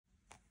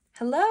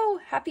Hello,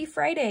 happy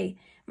Friday.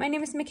 My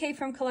name is McKay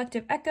from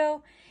Collective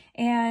Echo,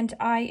 and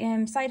I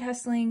am side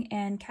hustling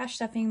and cash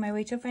stuffing my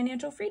way to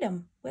financial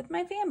freedom with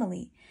my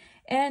family.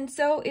 And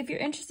so if you're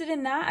interested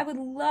in that, I would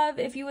love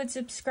if you would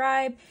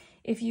subscribe,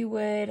 if you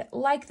would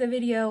like the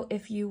video,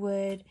 if you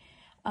would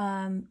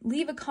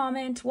leave a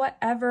comment,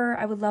 whatever.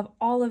 I would love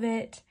all of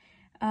it.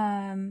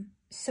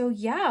 So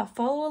yeah,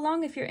 follow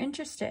along if you're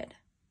interested.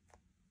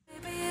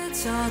 Maybe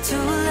it's all too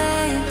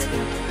late.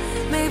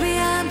 Maybe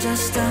I'm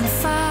just done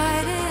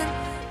fighting.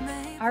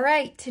 All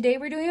right, today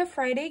we're doing a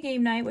Friday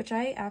game night, which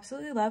I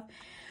absolutely love.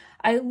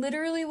 I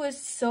literally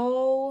was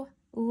so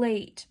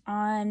late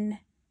on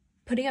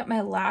putting up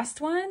my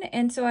last one,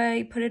 and so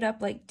I put it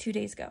up like 2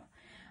 days ago.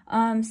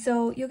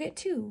 So you'll get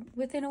 2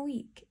 within a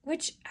week,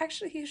 which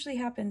actually usually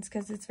happens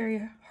because it's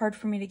very hard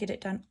for me to get it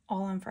done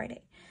all on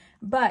Friday.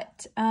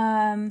 But,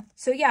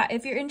 so yeah,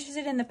 if you're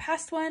interested in the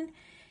past one,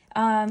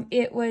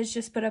 it was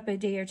just put up a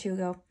day or 2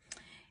 ago.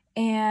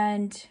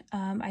 And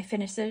I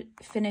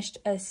finished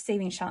a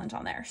savings challenge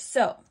on there.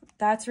 So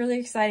that's really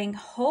exciting.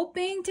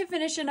 Hoping to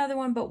finish another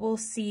one, but we'll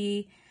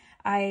see.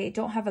 I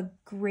don't have a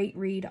great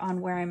read on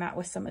where I'm at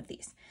with some of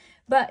these.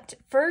 But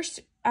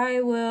first,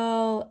 I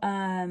will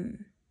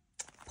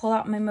pull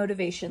out my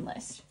motivation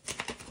list.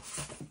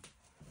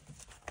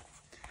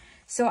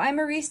 So I'm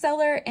a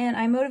reseller, and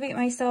I motivate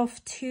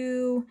myself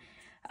to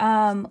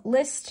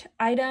list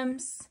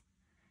items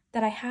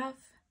that I have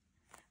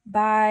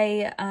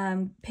by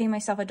paying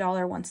myself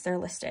 $1 once they're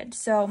listed.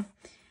 So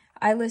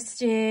I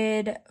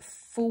listed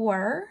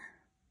 4,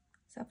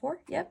 is that 4?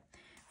 Yep.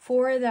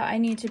 4 that I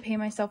need to pay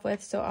myself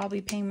with. So I'll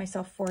be paying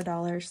myself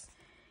 $4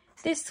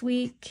 this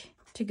week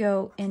to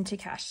go into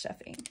cash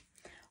stuffing.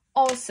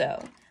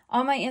 Also,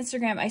 on my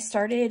Instagram, I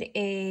started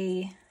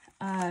a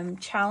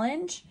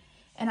challenge,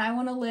 and I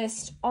want to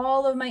list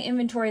all of my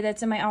inventory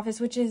that's in my office,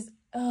 which is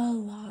a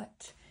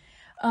lot.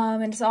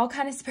 And it's all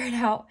kind of spread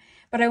out.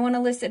 But I want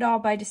to list it all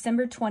by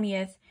December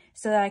 20th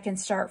so that I can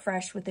start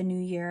fresh with the new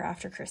year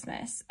after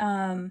Christmas.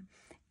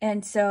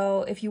 And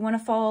so if you want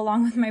to follow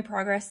along with my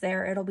progress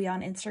there, it'll be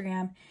on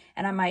Instagram.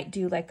 And I might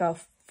do like a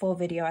full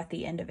video at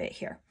the end of it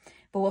here.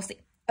 But we'll see.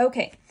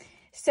 Okay,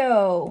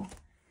 so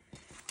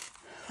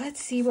let's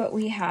see what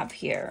we have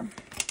here.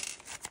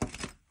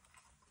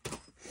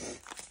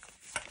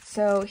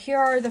 So here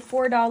are the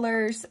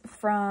 $4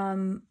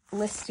 from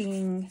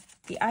listing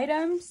the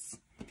items.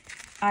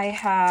 I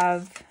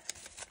have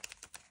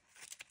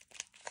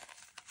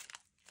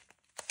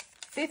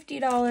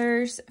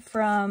 $50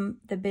 from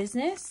the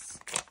business,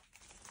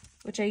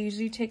 which I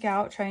usually take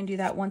out, try and do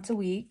that once a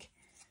week.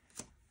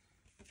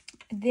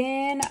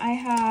 Then I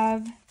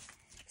have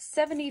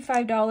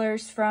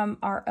 $75 from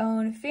our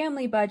own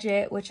family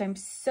budget, which I'm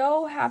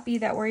so happy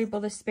that we're able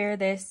to spare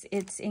this.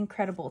 It's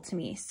incredible to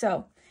me.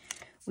 So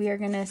we are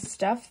going to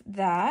stuff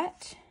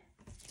that.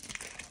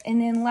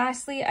 And then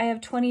lastly, I have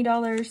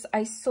 $20.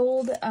 I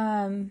sold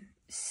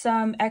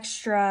some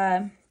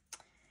extra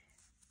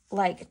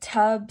like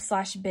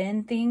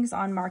tub/bin things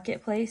on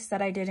Marketplace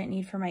that I didn't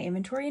need for my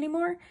inventory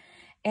anymore.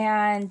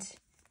 And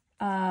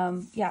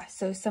yeah,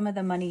 so some of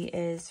the money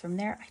is from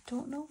there. I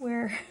don't know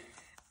where,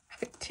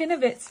 a tin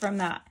of it's from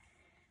that,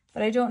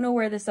 but I don't know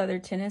where this other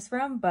tin is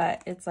from,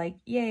 but it's like,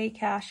 yay,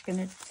 cash,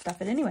 gonna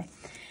stuff it anyway.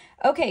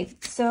 Okay,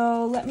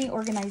 so let me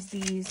organize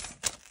these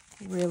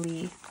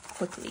really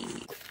quickly.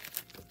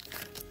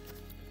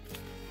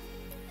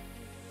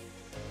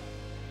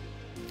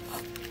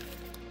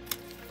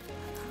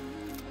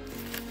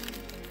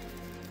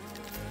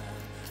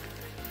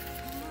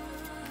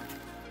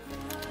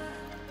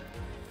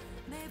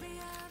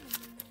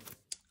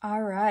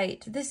 All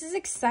right, this is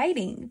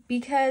exciting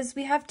because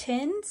we have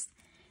 10s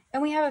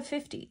and we have a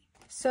 50.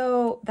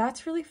 So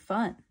that's really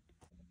fun.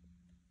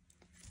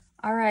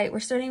 All right, we're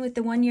starting with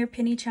the 1-year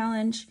penny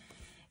challenge,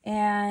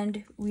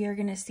 and we are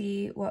gonna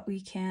see what we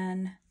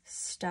can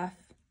stuff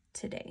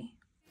today.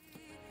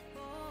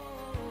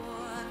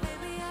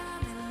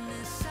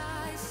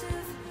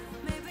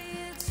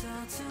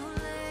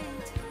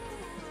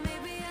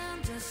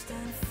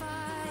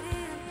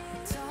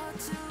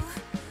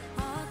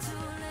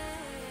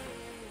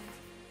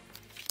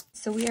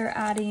 So we are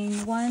adding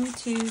 $1,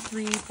 2,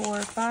 3,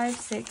 4, 5,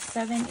 6,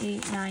 7,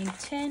 8, 9,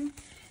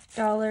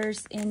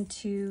 $10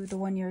 into the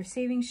 1-year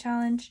savings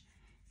challenge,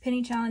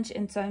 penny challenge.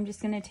 And so I'm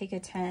just going to take a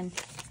 10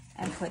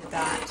 and put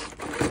that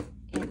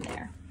in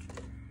there.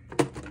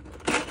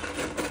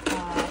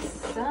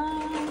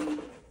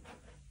 Awesome.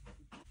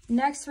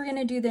 Next, we're going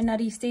to do the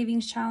nutty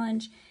savings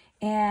challenge,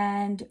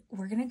 and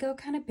we're going to go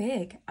kind of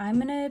big. I'm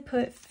going to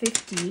put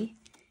 50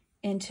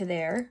 into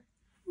there.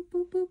 Boop,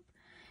 boop, boop.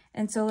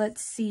 And so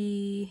let's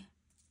see,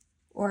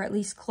 or at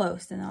least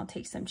close, and I'll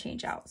take some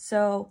change out.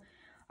 So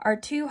our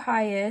 2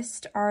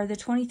 highest are the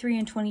 23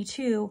 and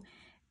 22.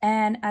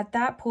 And at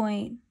that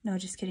point, no,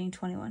 just kidding,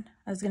 21.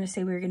 I was going to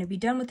say we were going to be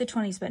done with the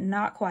 20s, but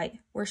not quite.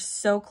 We're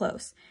so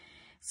close.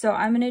 So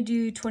I'm going to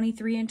do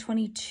 23 and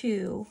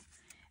 22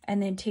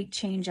 and then take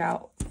change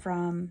out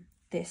from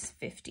this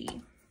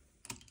 50.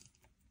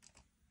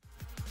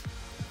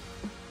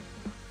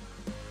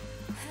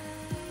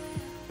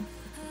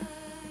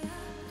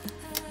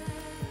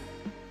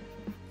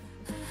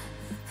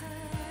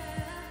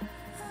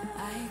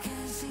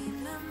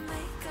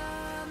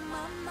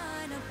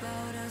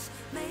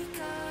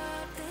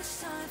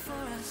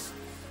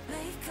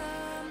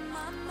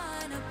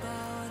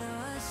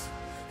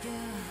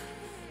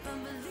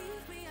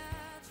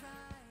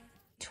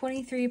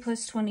 23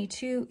 plus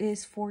 22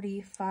 is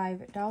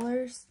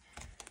 $45.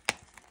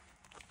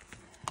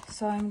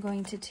 So I'm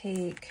going to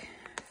take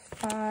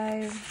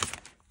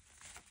 5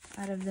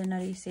 out of the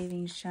Nutty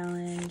Savings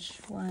Challenge.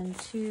 1,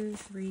 2,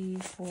 3,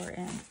 4,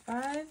 and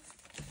 5.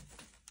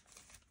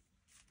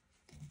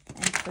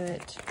 And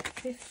put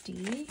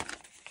 50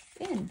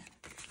 in.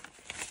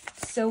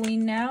 So we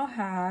now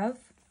have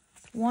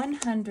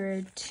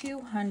 100,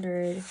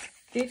 200,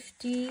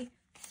 50,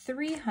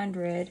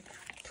 300,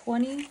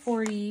 20,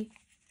 40,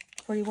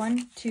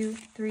 41, 2,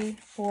 3,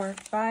 4,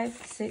 5,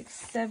 6,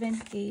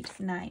 7, 8,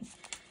 9.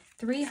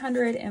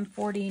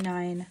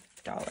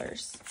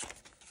 $349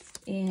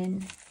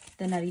 in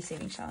the Nutty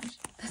Savings Challenge.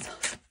 That's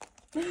awesome.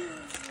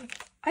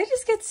 I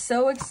just get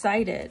so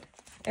excited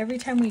every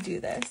time we do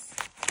this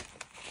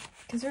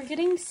because we're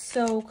getting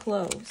so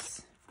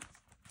close.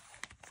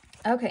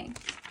 Okay.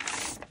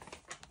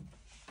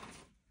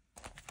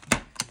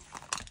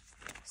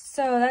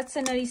 So that's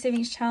the Nutty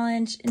Savings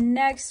Challenge.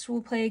 Next,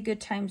 we'll play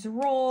Good Times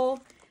Roll.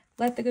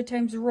 Let the Good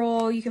Times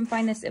Roll. You can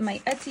find this in my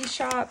Etsy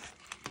shop.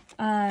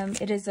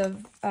 It is a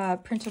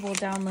printable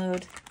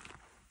download.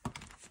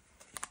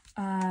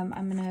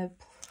 I'm going to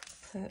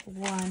put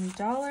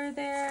 $1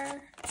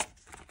 there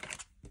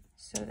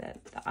so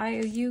that the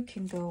IOU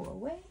can go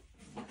away.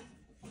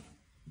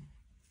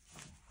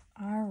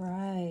 All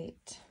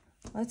right.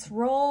 Let's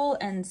roll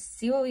and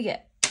see what we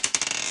get.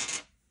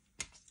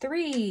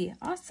 3.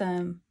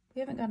 Awesome.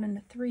 We haven't gotten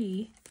a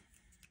 3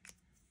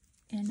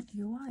 in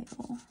a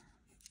while.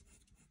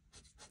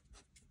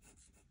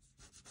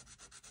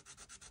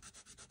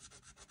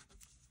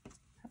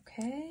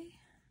 Okay.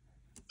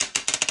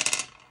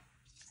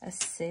 A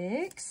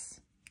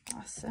 6.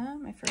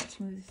 Awesome. I forgot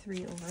to move the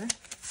 3 over.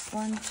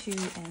 1, 2,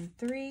 and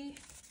 3.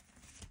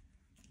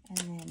 And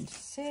then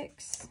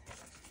 6.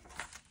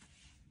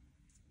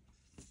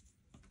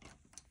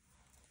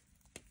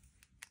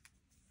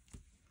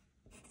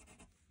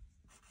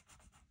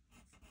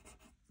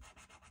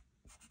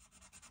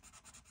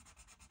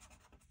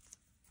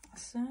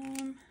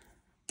 Awesome.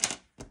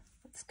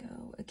 Let's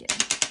go again.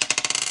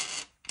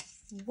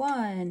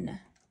 1.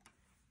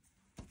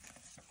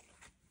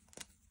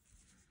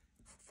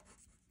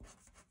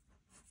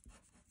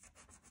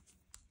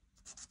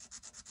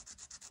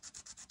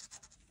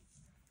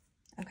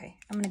 Okay,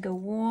 I'm going to go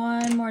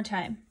one more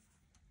time.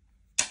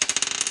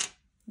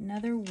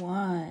 Another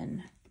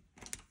 1.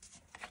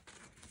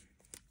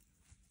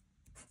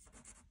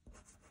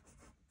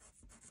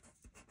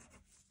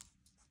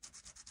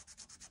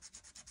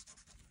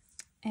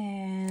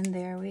 And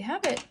there we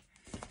have it.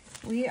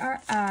 We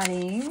are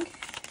adding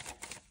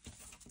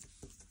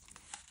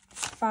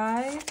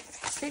 5,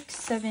 6,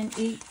 7,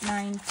 8,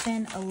 9,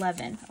 10,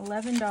 11.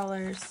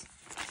 $11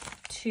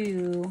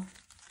 to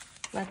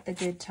Let the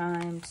Good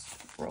Times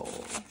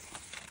Roll.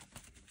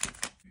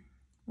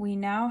 We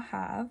now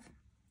have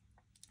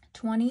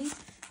 20,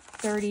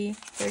 30,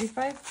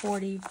 35,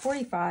 40,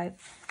 45,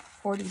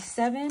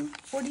 47,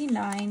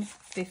 49,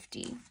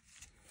 50.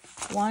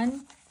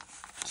 1,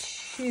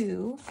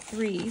 2,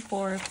 3,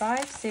 4,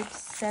 5,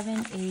 6,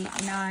 7,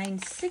 8, 9,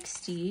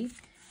 60.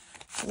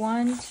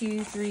 1,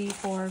 2, 3,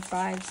 4,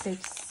 5,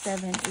 6,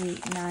 7,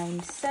 8,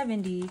 9,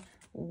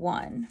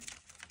 71.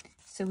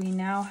 So we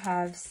now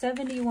have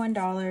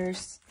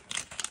 $71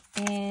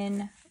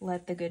 in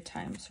Let the Good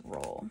Times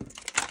Roll.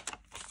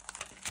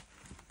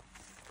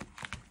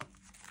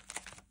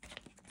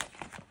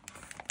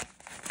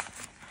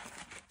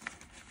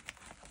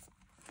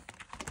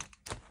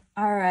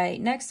 All right,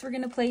 next we're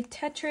going to play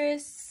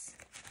Tetris.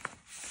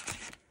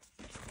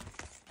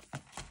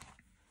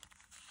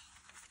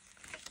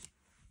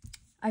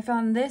 I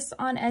found this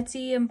on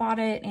Etsy and bought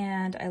it,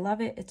 and I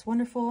love it. It's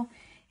wonderful.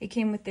 It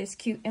came with this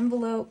cute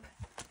envelope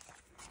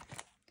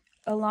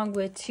along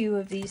with 2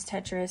 of these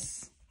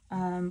Tetris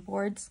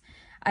boards.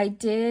 I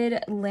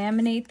did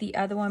laminate the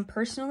other one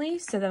personally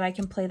so that I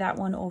can play that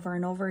one over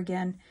and over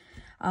again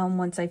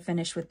once I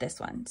finish with this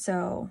one.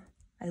 So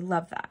I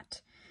love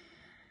that.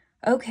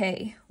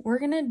 Okay, we're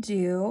gonna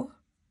do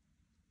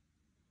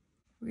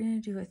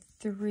a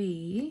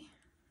 3.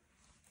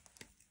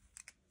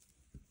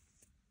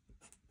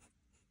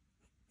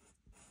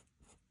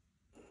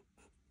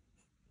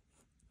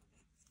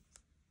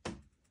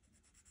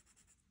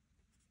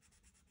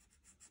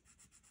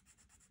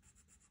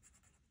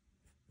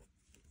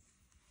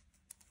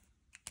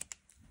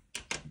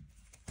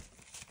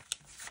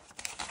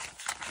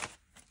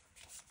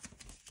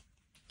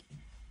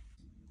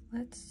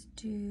 Let's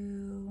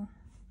do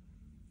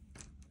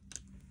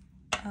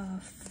a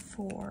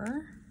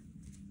 4.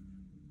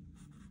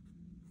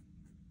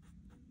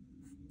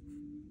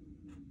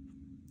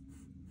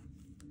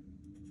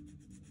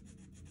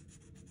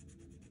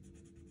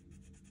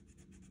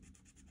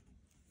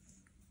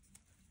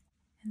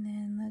 And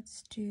then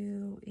let's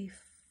do a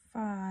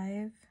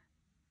 5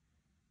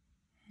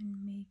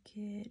 and make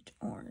it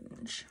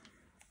orange.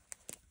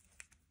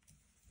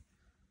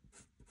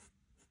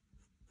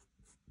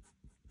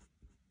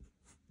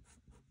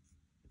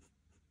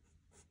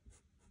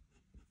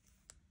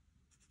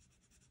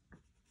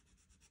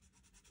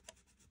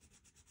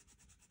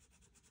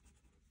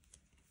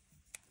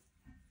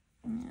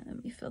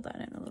 Let me fill that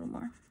in a little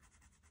more.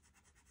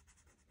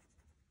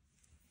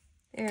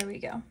 There we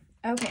go.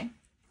 Okay.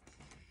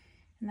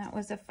 And that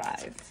was a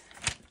 5.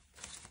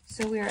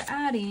 So we are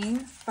adding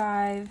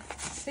 5,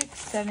 6,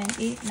 7,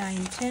 8,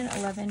 9, 10,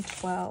 11,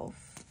 12.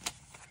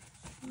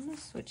 I'm going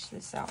to switch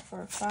this out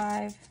for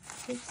 5,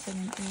 6,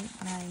 7,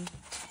 8, 9,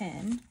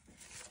 10.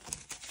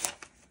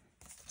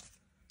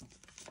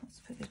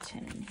 Let's put a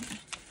 10 in here.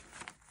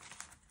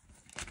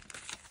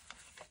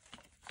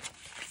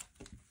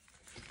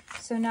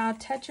 So now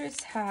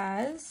Tetris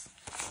has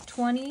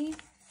 20,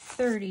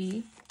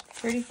 30,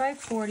 35,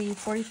 40,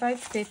 45,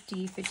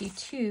 50,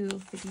 52,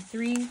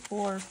 53,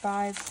 4,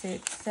 5,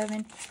 6,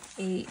 7,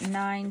 8,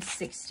 9,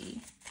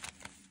 60.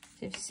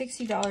 So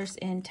 $60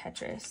 in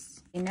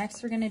Tetris. Okay,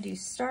 next we're going to do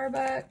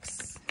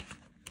Starbucks.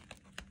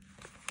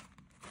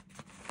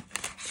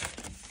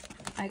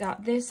 I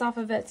got this off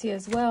of Etsy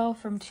as well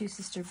from Two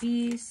Sister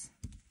Bees.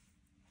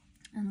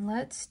 And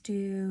let's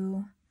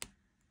do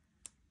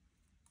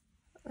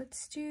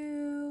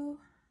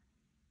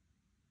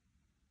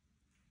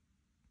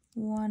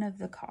one of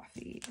the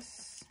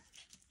coffees.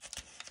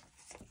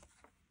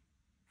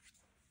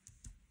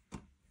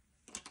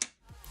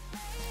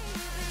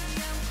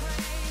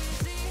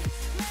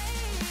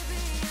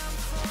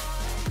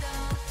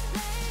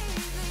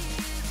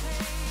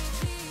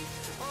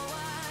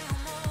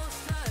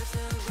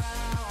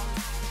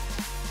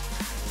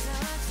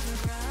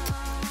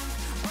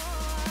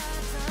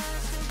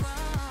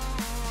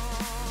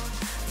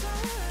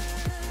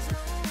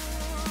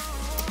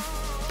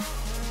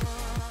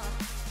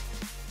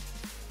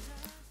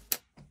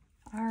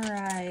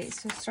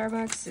 So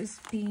Starbucks is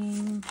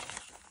being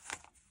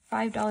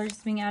 $5 is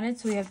being added.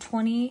 So we have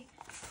 $20,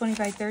 $25,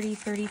 $30,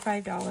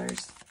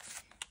 $35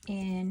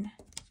 in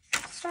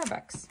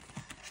Starbucks.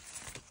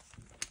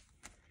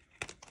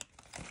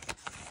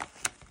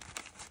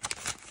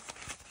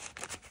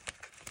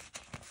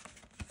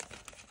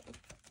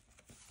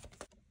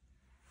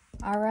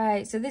 All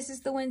right, so this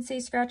is the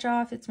Wednesday scratch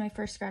off. It's my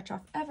first scratch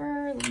off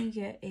ever. Let me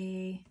get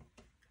a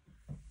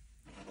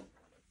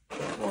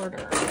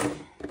order.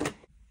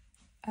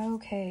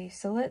 Okay,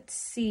 so let's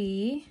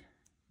see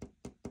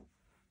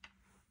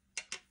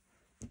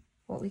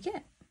what we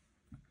get.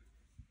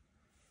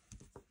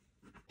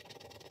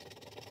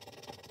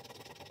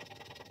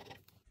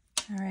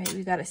 All right,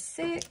 we got a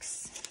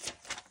 6.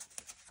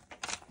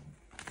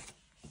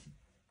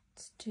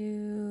 Let's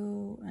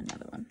do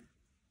another one.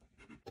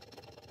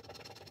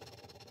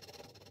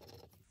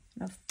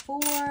 And a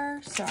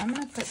 4. So I'm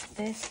going to put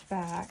this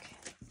back,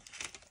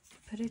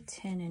 put a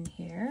 10 in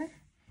here,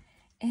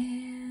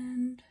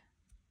 and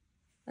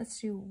let's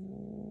do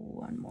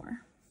one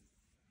more.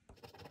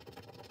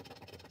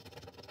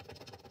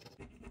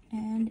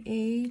 And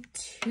a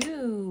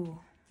 2.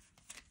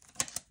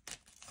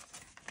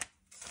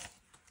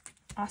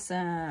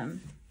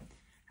 Awesome.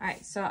 All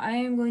right, so I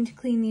am going to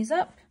clean these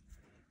up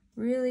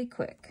really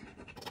quick.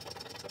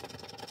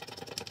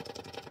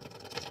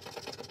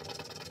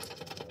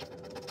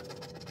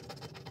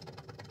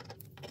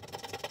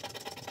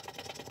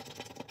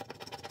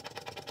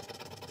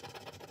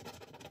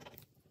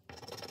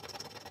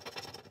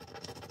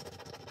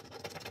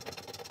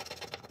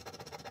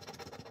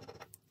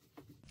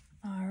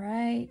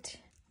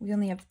 We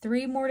only have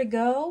 3 more to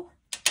go.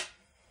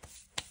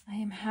 I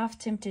am half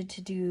tempted to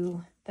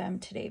do them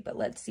today, but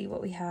let's see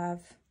what we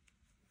have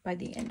by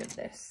the end of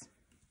this.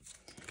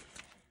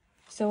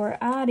 So we're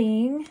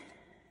adding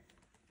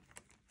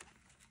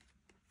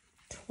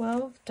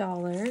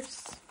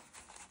 $12.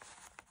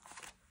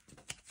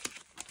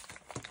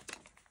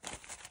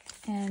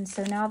 And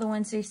so now the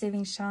Wednesday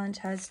Savings Challenge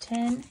has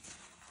 10,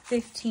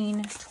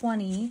 15,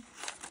 20,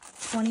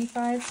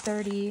 25,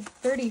 30,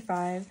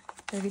 35,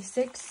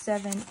 36,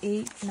 7,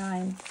 8,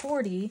 9,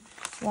 40,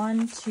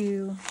 1,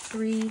 2,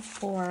 3,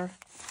 4,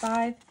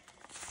 5,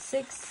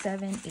 6,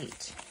 7,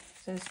 8.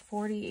 So it's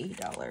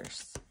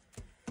 $48.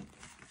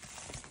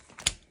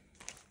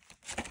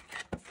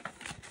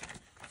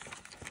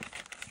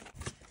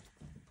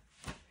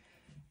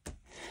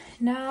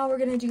 Now we're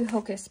going to do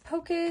Hocus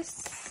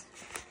Pocus.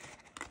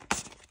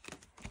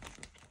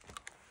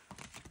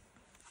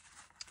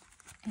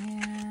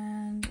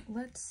 And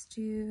let's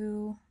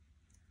do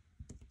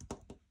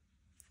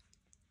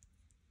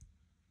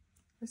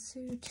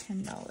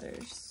 $10.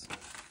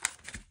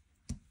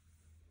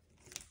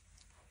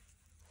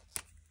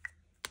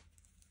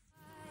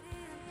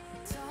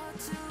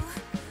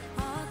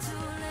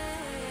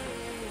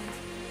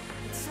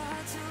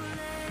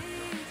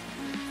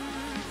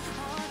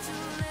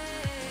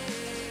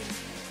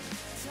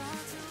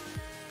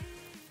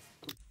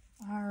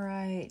 All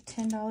right,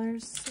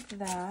 $10 for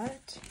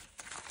that.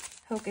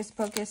 Hocus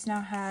Pocus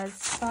now has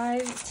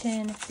 5,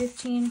 10,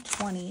 15,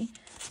 20.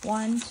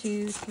 1,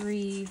 2,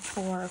 3,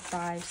 4,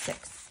 5,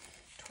 6.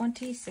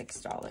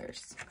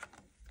 $26.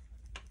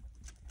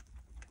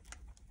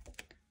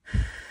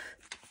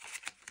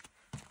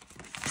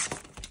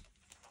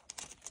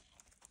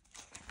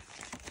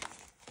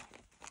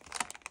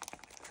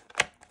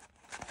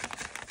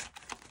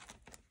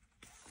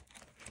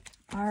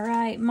 All All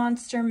right,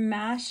 Monster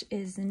Mash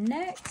is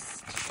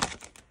next.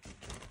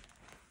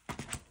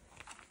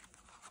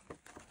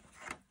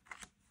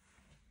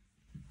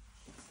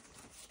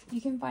 You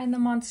can find the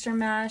Monster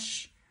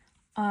Mash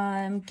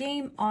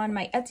game on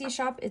my Etsy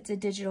shop. It's a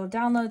digital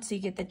download, so you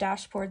get the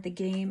dashboard, the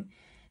game,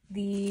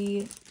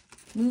 the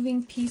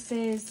moving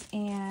pieces,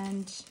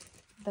 and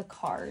the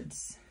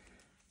cards.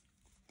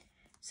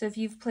 So if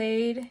you've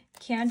played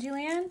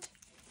Candyland,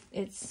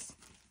 it's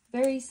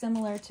very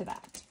similar to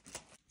that.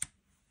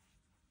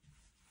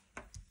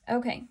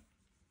 Okay,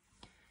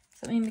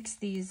 so let me mix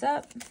these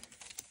up.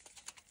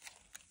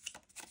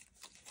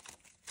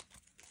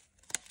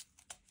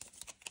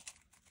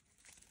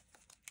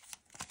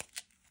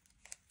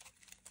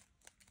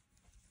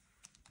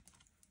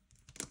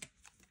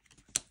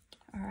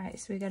 All right,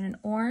 so we got an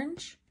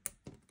orange.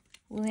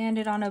 We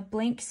landed on a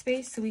blank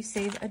space, so we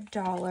save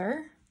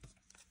 $1.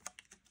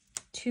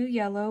 2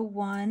 yellow,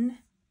 1,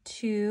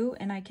 2,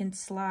 and I can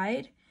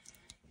slide.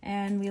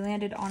 And we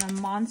landed on a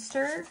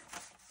monster,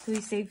 so we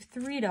save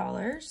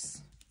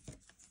 $3.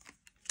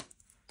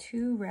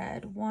 2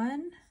 red,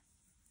 1,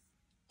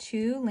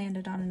 2,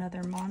 landed on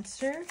another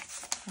monster.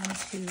 1,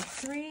 2,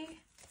 3.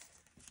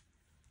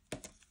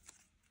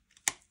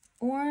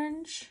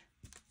 Orange,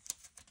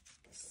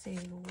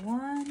 save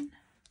 1.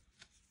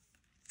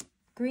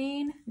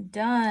 Green,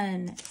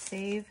 done,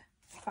 save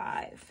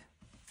 5.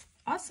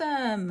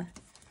 Awesome.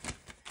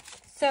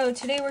 So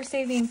today we're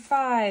saving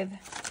 5,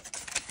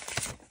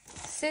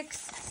 6,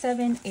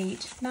 7,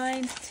 8,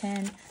 9,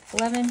 10,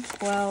 11,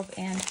 12,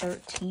 and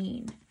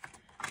 13.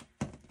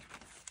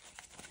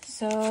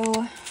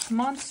 So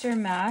Monster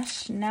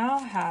Mash now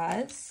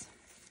has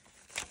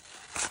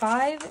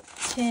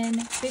 5, 10,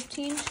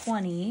 15,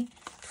 20,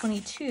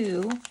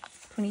 22,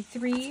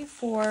 23,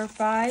 4,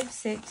 5,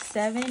 6,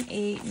 7,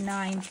 8,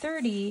 9,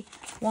 30,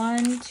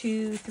 1,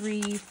 2,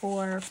 3,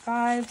 4,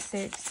 5,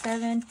 6,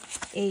 7,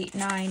 8,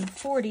 9,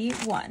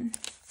 41.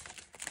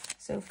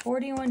 So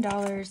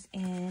 $41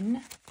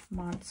 in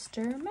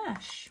Monster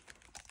Mash.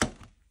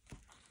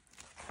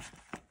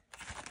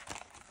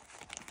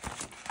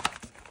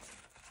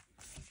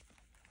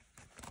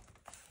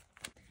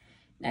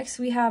 Next,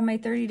 we have my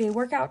 30-day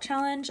workout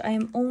challenge. I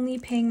am only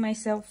paying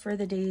myself for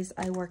the days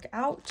I work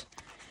out,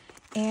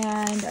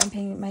 and I'm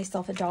paying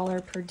myself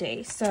 $1 per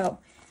day. So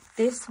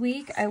this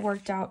week I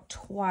worked out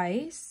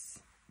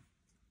twice,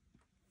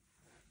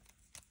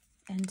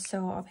 and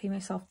so I'll pay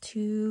myself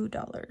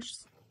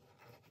 $2.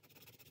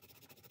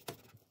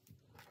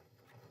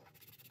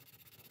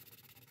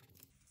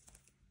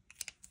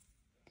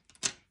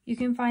 You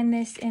can find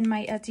this in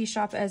my Etsy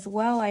shop as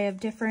well. I have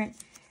different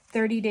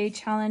 30-day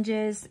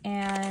challenges,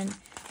 and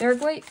they're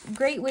a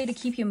great way to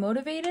keep you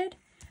motivated.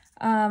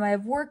 I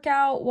have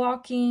workout,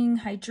 walking,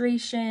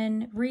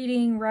 hydration,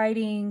 reading,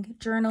 writing,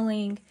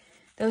 journaling,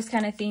 those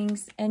kind of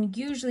things. And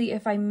usually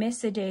if I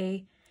miss a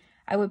day,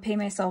 I would pay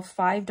myself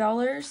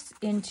 $5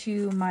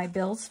 into my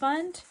bills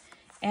fund.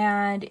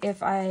 And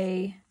if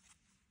I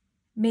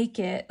make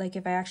it, like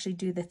if I actually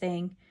do the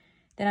thing,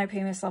 then I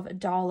pay myself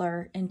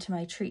 $1 into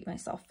my treat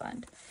myself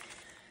fund.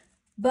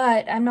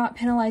 But I'm not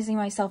penalizing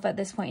myself at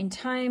this point in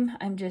time.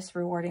 I'm just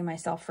rewarding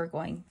myself for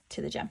going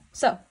to the gym.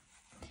 So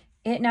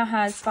it now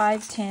has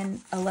 $5,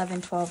 $10,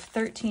 $11, $12,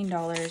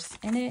 $13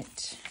 in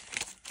it.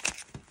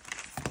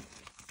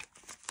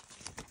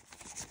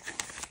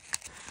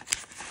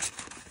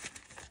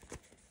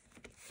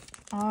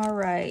 All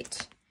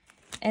right.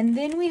 And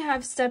then we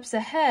have Steps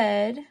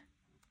Ahead,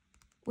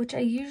 which I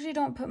usually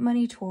don't put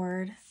money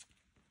toward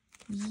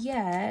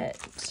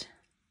yet.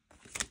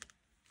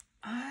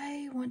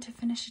 I want to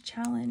finish a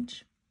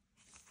challenge.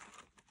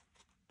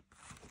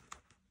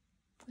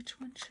 Which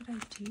one should I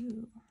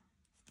do?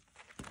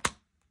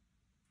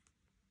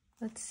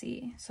 Let's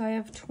see. So I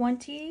have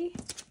 20,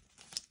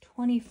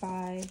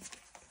 25,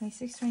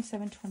 26,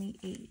 27,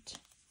 28.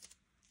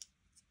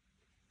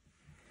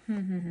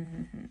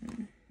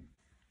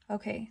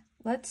 Okay,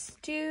 let's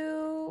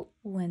do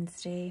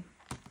Wednesday.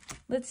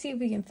 Let's see if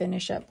we can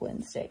finish up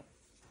Wednesday.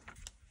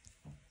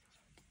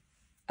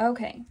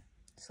 Okay,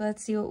 so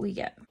let's see what we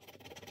get.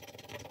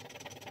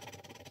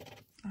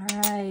 All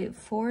right,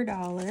 $4.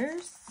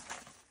 Let's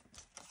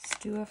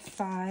do a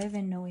 5,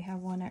 and no, we have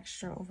one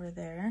extra over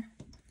there.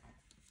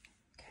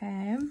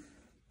 Okay.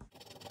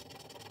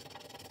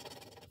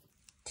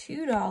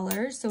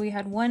 $2, so we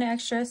had one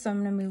extra, so I'm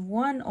gonna move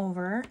one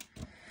over.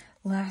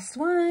 Last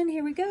one,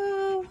 here we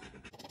go.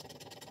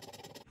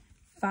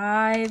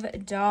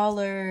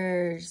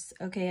 $5.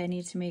 Okay, I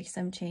need to make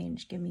some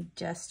change. Give me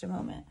just a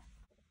moment.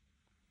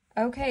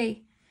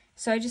 Okay,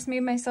 so I just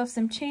made myself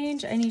some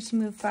change. I need to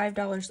move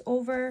 $5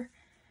 over,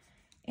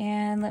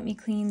 and let me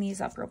clean these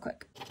up real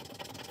quick.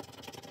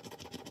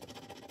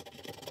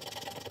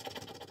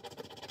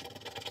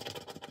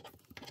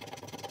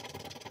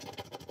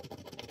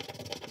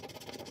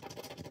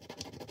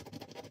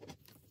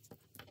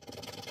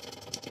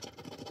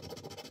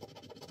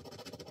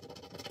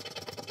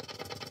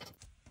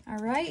 All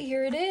right,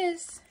 here it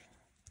is.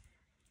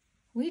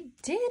 We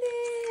did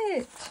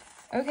it.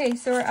 Okay,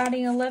 so we're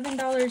adding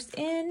 $11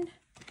 in.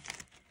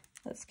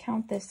 Let's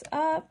count this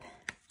up.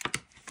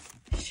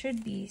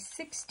 Should be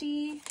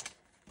 60.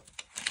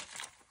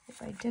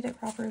 If I did it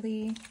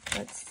properly,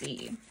 let's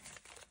see.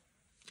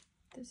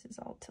 This is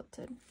all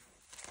tilted.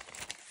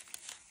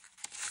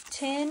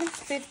 10,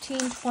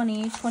 15,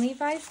 20,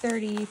 25,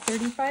 30,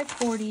 35,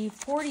 40,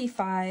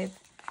 45,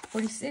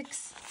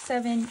 46,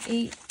 7,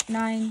 8,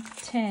 9,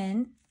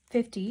 10,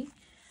 50.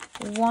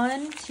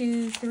 1,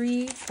 2,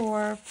 3,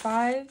 4,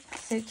 5,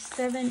 6,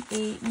 7,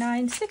 8,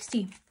 9,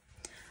 60.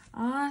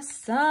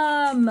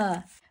 Awesome.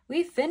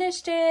 We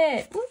finished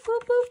it. Whoop,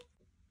 whoop, whoop.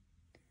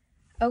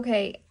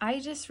 Okay, I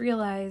just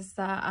realized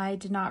that I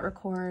did not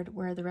record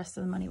where the rest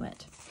of the money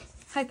went.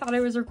 I thought I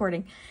was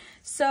recording.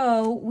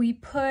 So we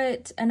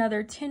put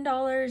another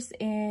 $10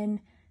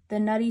 in the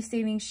Nutty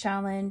Savings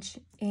Challenge,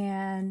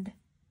 and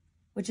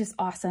which is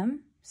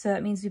awesome. So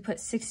that means we put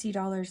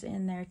 $60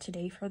 in there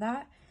today for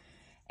that.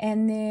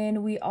 And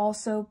then we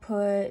also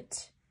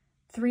put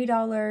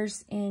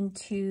 $3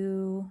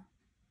 into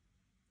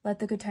Let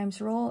the Good Times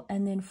Roll,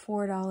 and then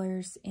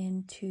 $4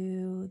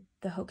 into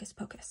the Hocus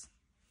Pocus.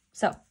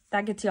 So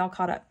that gets you all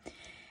caught up.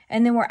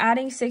 And then we're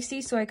adding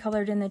 60, so I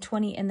colored in the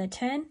 20 and the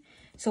 10.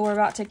 So we're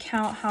about to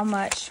count how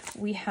much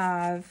we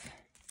have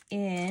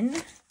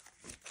in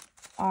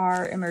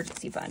our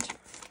emergency fund.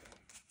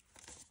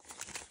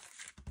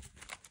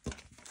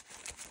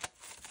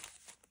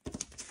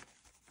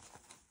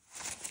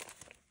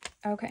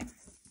 Okay,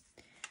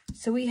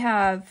 so we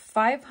have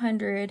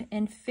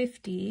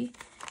 550,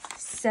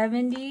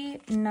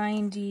 70,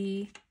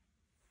 90,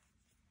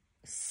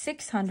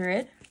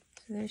 600.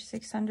 So there's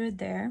 600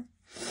 there.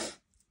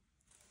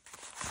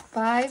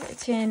 5,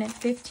 10,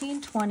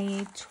 15,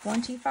 20,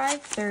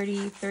 25,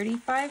 30,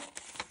 35,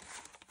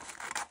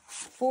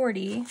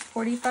 40,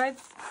 45,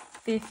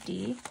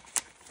 50,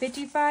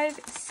 55,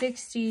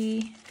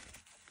 60,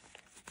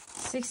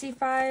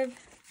 65,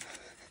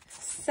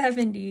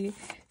 70,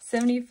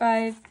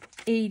 75,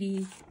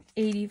 80,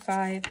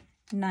 85,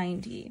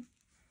 90.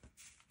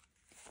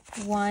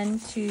 1,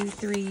 2,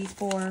 3,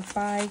 4,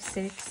 5,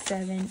 6,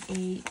 7,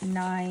 8,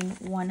 9,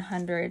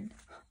 100.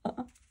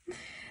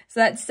 So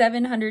that's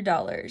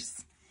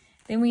 $700.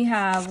 Then we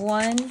have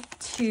 1,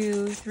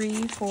 2,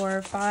 3,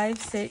 4, 5,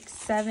 6,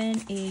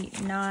 7,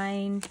 8,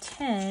 9,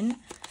 10,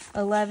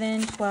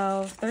 11,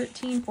 12,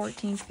 13,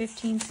 14,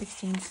 15,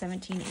 16,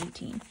 17,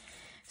 18.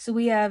 So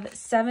we have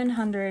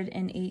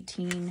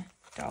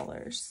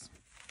 $718.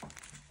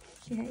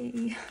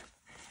 Yay.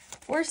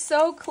 We're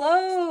so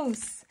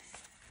close.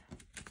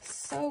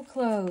 So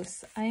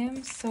close. I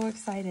am so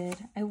excited.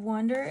 I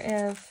wonder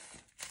if...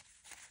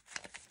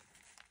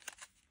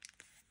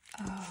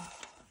 Oh,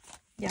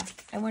 yeah.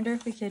 I wonder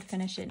if we could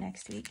finish it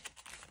next week.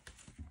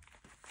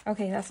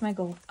 Okay, that's my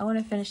goal. I want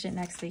to finish it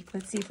next week.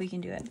 Let's see if we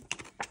can do it.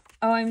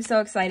 Oh, I'm so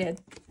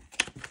excited.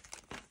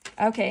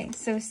 Okay,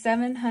 so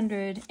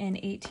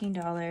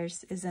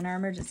 $718 is in our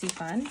emergency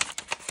fund,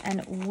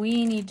 and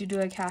we need to do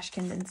a cash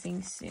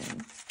condensing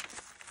soon.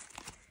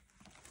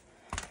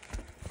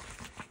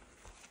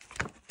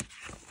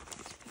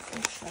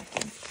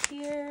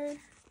 Here.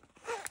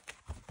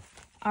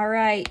 All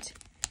right,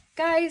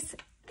 guys,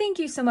 thank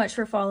you so much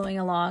for following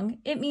along.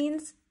 It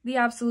means the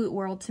absolute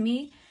world to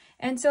me.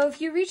 And so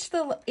if you reach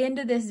the end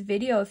of this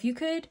video, if you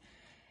could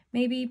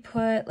maybe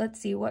put, let's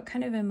see, what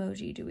kind of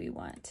emoji do we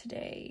want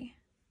today?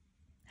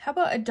 How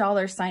about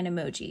a $sign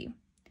emoji?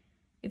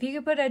 If you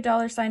could put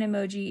a $sign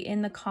emoji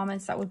in the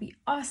comments, that would be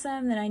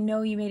awesome. Then I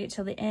know you made it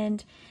till the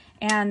end,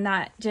 and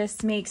that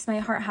just makes my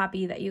heart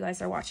happy that you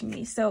guys are watching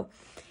me. So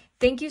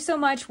thank you so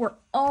much. We're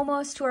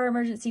almost to our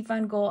emergency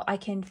fund goal. I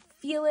can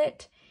feel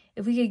it.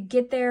 If we could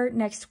get there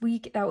next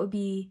week, that would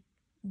be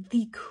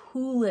the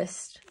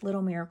coolest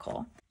little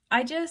miracle.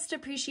 I just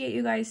appreciate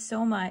you guys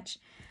so much.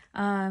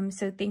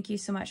 So thank you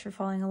so much for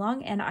following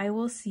along, and I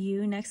will see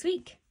you next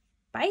week.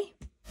 Bye.